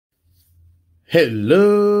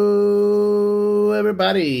Hello,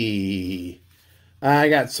 everybody. I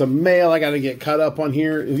got some mail I got to get caught up on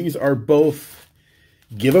here. These are both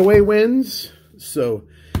giveaway wins. So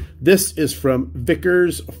this is from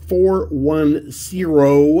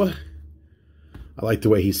Vicars410. I like the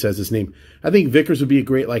way he says his name. I think Vickers would be a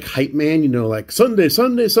great like hype man, you know, like Sunday,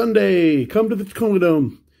 Sunday, Sunday, come to the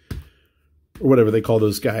Congadome. Or whatever they call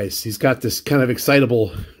those guys. He's got this kind of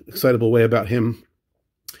excitable way about him.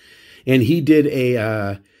 And he did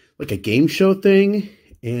a like a game show thing,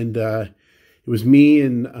 and it was me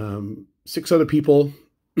and 6 other people,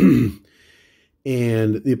 and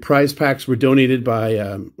the prize packs were donated by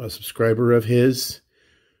a subscriber of his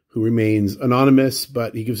who remains anonymous,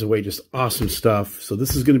 but he gives away just awesome stuff. So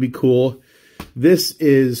this is going to be cool. This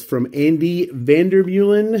is from Eddy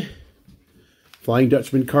Vandermeulen, Flying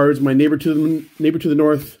Dutchman cards. My neighbor to the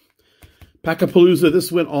north, Packapalooza.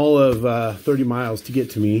 This went all of 30 miles to get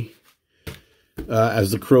to me. As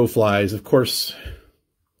the crow flies. Of course,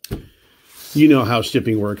 you know how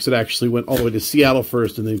shipping works. It actually went all the way to Seattle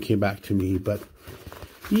first and then came back to me. But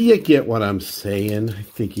you get what I'm saying. I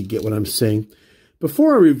think you get what I'm saying.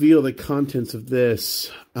 Before I reveal the contents of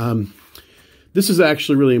this, this is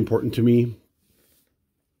actually really important to me.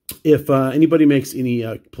 If anybody makes any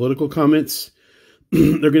political comments,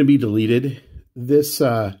 they're going to be deleted. This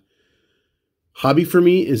hobby for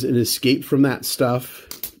me is an escape from that stuff.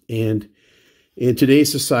 And in today's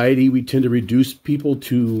society, we tend to reduce people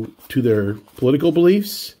to their political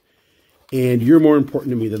beliefs, and you're more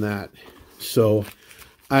important to me than that. So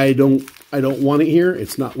I don't want it here.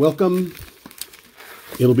 It's not welcome.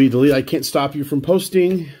 It'll be deleted. I can't stop you from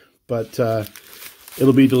posting, but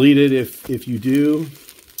it'll be deleted if you do.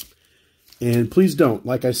 And please don't.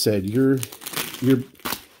 Like I said, you're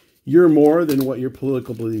more than what your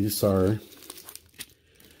political beliefs are.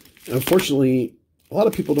 Unfortunately, a lot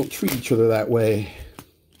of people don't treat each other that way.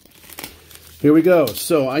 Here we go.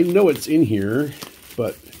 So I know it's in here,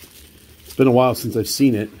 but it's been a while since I've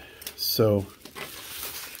seen it. So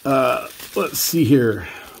let's see here.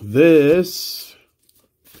 This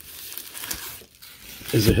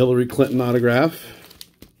is a Hillary Clinton autograph.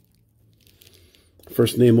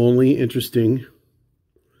 First name only. Interesting.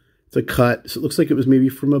 It's a cut. So it looks like it was maybe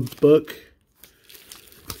from a book.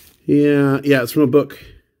 Yeah, it's from a book.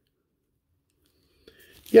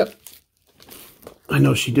 Yep. I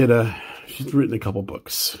know she's written a couple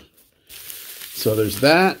books. So there's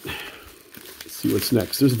that. Let's see what's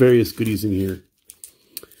next. There's various goodies in here.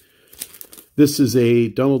 This is a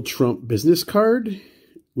Donald Trump business card,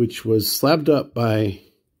 which was slabbed up by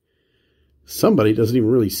somebody, doesn't even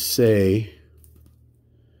really say.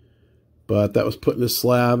 But that was put in a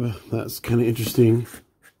slab. That's kind of interesting.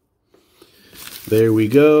 There we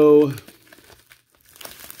go.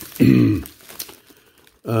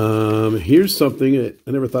 Here's something that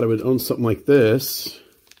I never thought I would own something like this.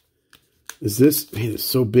 Is this, man, it's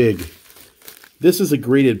so big. This is a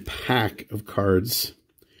graded pack of cards.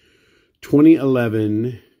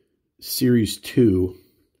 2011 Series 2.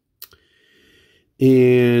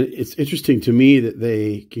 And it's interesting to me that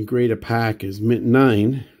they can grade a pack as mint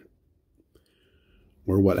 9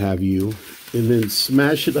 or what have you, and then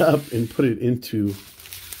smash it up and put it into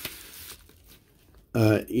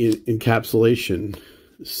encapsulation.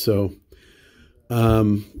 So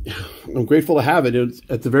I'm grateful to have it.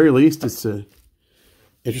 At the very least, it's an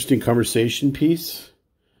interesting conversation piece.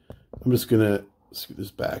 I'm just going to scoot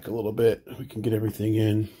this back a little bit. We can get everything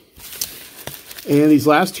in. And these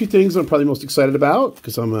last two things I'm probably most excited about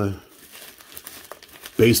because I'm a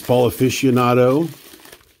baseball aficionado.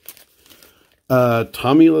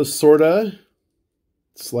 Tommy Lasorda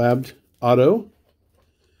slabbed auto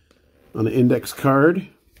on an index card.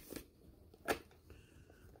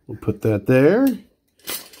 We'll put that there.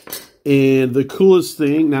 And the coolest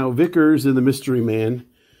thing, now Vickers and the Mystery Man,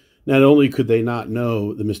 not only could they not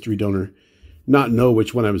know, the mystery donor, not know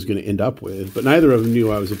which one I was going to end up with, but neither of them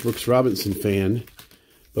knew I was a Brooks Robinson fan.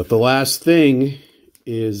 But the last thing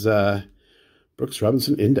is Brooks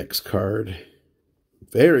Robinson index card.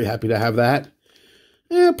 Very happy to have that.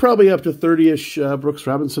 Probably up to 30-ish Brooks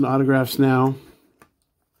Robinson autographs now.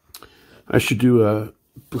 I should do a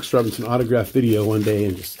Brooks Robinson autograph video one day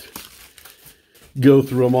and just go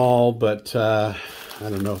through them all, but I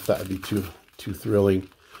don't know if that would be too thrilling.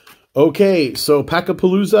 Okay, so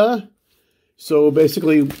Packapalooza. So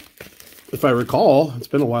basically, if I recall, it's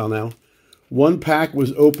been a while now, one pack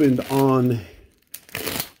was opened on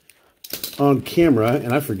camera,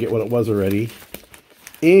 and I forget what it was already,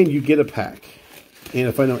 and you get a pack. And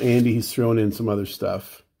if I know Andy, he's thrown in some other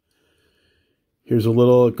stuff. Here's a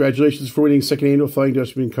little, congratulations for winning second annual Flying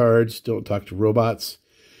Dutchman cards. Don't talk to robots.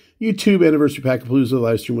 YouTube Anniversary Pack-a-Palooza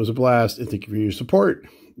live stream was a blast, and thank you for your support.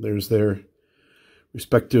 There's their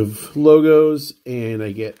respective logos, and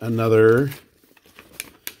I get another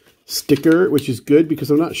sticker, which is good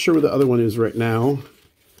because I'm not sure where the other one is right now.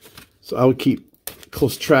 So I'll keep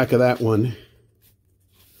close track of that one.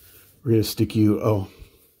 We're going to stick you... Oh.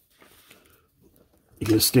 You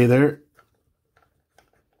going to stay there?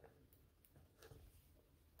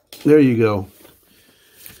 There you go.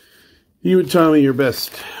 You and Tommy are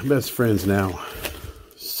best friends now.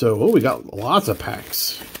 So, oh, we got lots of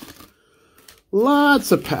packs.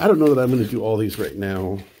 Lots of packs. I don't know that I'm going to do all these right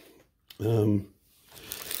now.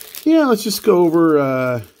 Yeah, let's just go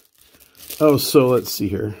over... oh, so let's see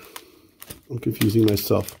here. I'm confusing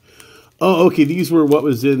myself. Oh, okay. These were what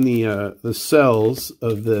was in the cells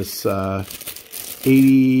of this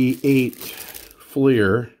 88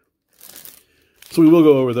 Fleer. So we will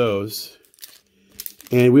go over those.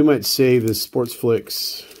 And we might save the Sports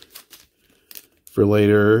Flicks for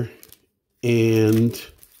later. And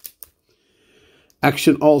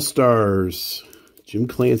Action All-Stars. Jim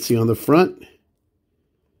Clancy on the front.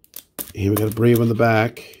 And we got a Brave on the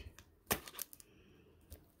back.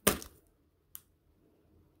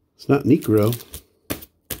 It's not Necro.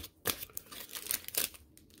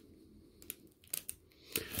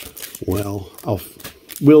 Well,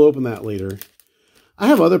 we'll open that later. I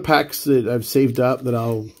have other packs that I've saved up that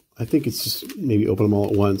I think it's just maybe open them all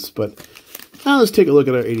at once. But now let's take a look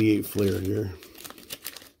at our 88 Fleer here.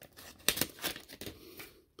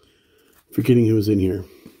 Forgetting who was in here.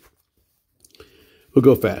 We'll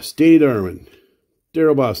go fast. Danny Darwin,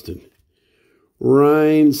 Daryl Boston,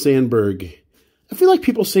 Ryan Sandberg. I feel like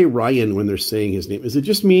people say Ryan when they're saying his name. Is it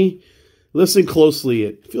just me? Listen closely.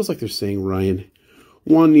 It feels like they're saying Ryan.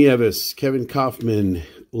 Juan Nieves, Kevin Kaufman,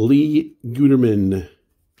 Lee Guterman,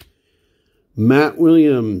 Matt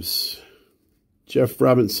Williams, Jeff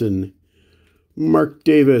Robinson, Mark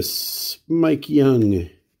Davis, Mike Young,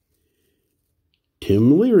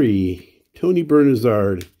 Tim Leary, Tony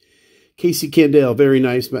Bernazard, Casey Candale, very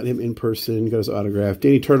nice, met him in person, got his autograph.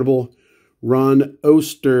 Danny Turtable, Ron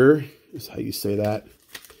Oster, is how you say that.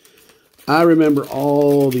 I remember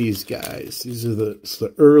all these guys. These are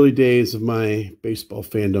the early days of my baseball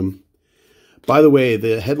fandom. By the way,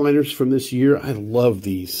 the headliners from this year, I love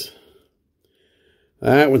these.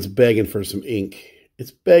 That one's begging for some ink.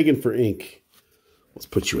 It's begging for ink. Let's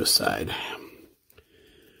put you aside.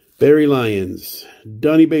 Barry Lyons,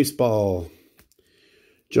 Donnie Baseball,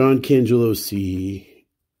 John Cangelosi,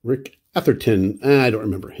 Rick Atherton. I don't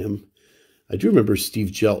remember him. I do remember Steve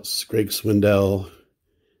Jeltz, Greg Swindell,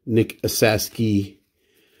 Nick Asaski,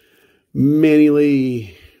 Manny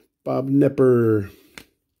Lee, Bob Nepper,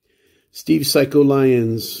 Steve Psycho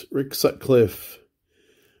Lyons, Rick Sutcliffe,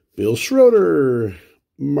 Bill Schroeder,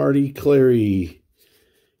 Marty Clary,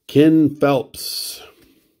 Ken Phelps.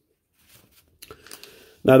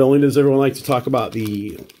 Not only does everyone like to talk about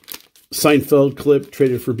the Seinfeld clip,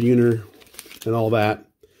 traded for Buhner, and all that,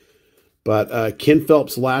 but Ken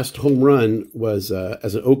Phelps' last home run was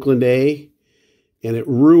as an Oakland A, and it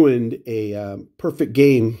ruined a perfect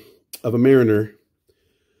game of a Mariner.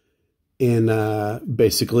 And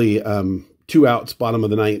basically 2 outs, bottom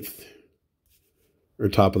of the 9th, or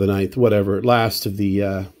top of the 9th, whatever. Last of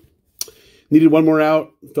the, needed one more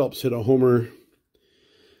out. Phelps hit a homer.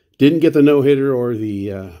 Didn't get the no-hitter or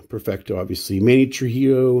the perfecto, obviously. Manny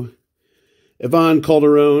Trujillo. Ivan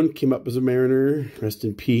Calderon came up as a Mariner. Rest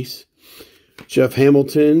in peace. Jeff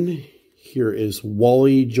Hamilton. Here is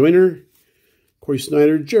Wally Joyner. Corey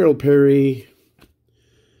Snyder. Gerald Perry.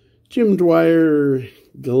 Jim Dwyer.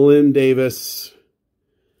 Glenn Davis.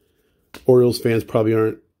 Orioles fans probably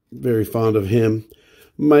aren't very fond of him.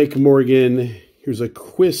 Mike Morgan. Here's a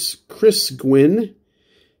Chris Gwynn.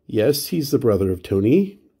 Yes, he's the brother of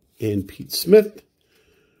Tony. And Pete Smith.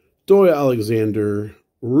 Doyle Alexander.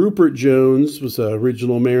 Rupert Jones was an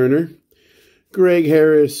original Mariner. Greg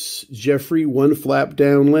Harris. Jeffrey One Flap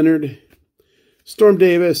Down Leonard. Storm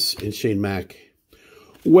Davis. And Shane Mack.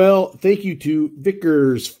 Well, thank you to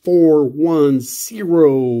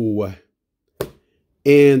Vicars410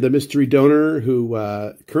 and the mystery donor who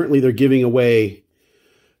currently they're giving away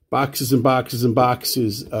boxes and boxes and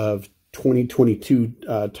boxes of 2022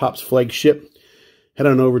 Topps flagship. Head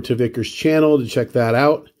on over to Vickers' channel to check that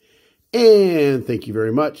out. And thank you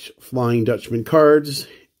very much, Flying Dutchman Cards.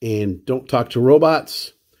 And don't talk to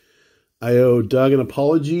robots. I owe Doug an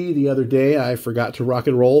apology the other day. I forgot to rock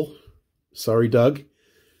and roll. Sorry, Doug.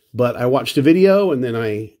 But I watched a video, and then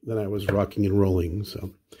I was rocking and rolling.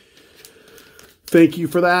 So thank you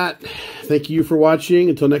for that. Thank you for watching.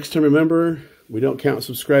 Until next time, remember, we don't count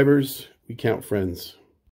subscribers. We count friends.